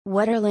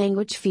What are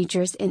language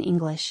features in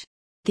English?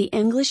 The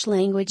English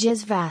language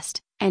is vast,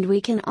 and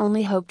we can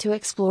only hope to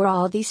explore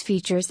all these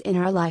features in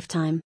our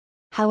lifetime.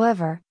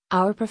 However,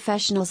 our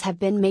professionals have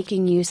been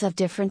making use of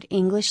different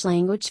English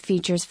language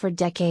features for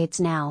decades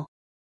now.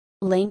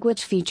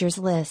 Language features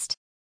list.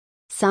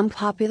 Some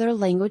popular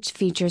language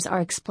features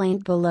are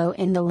explained below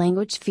in the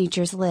language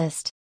features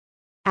list.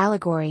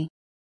 Allegory,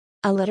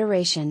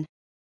 alliteration,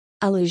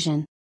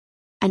 allusion,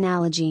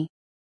 analogy,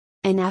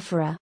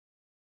 anaphora,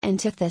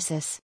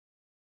 antithesis,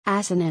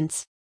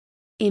 assonance,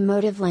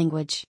 emotive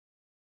language,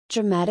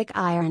 dramatic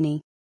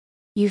irony,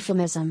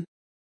 euphemism,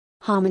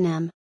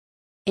 homonym,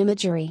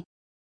 imagery,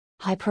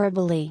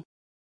 hyperbole,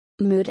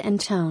 mood and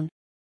tone,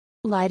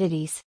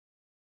 leidities,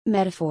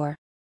 metaphor,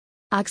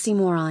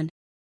 oxymoron,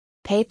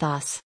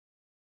 pathos,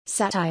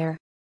 satire,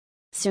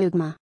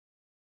 sugma,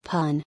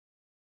 pun,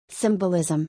 symbolism,